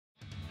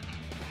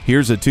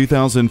Here's a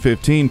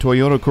 2015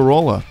 Toyota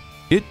Corolla.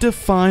 It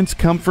defines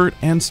comfort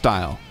and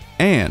style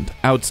and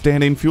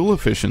outstanding fuel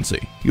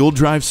efficiency. You'll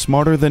drive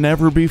smarter than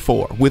ever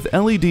before with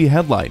LED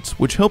headlights,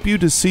 which help you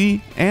to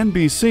see and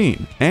be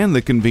seen, and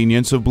the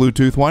convenience of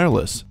Bluetooth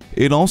wireless.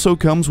 It also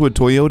comes with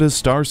Toyota's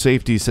Star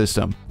Safety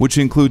System, which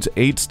includes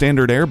 8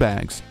 standard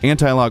airbags,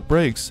 anti-lock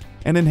brakes,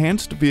 and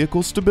enhanced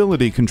vehicle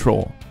stability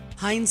control.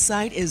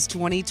 Hindsight is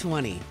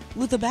 20/20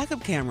 with a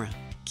backup camera.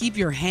 Keep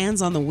your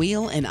hands on the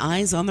wheel and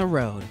eyes on the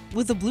road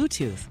with the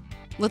Bluetooth.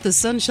 Let the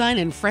sunshine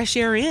and fresh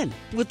air in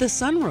with the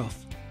sunroof.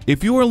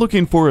 If you are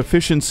looking for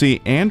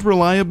efficiency and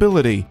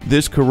reliability,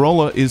 this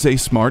Corolla is a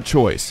smart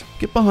choice.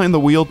 Get behind the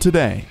wheel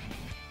today.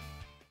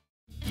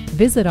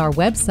 Visit our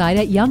website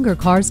at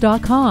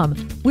youngercars.com.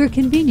 We're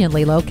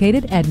conveniently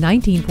located at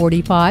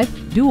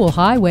 1945 Dual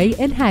Highway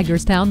in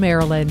Hagerstown,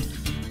 Maryland.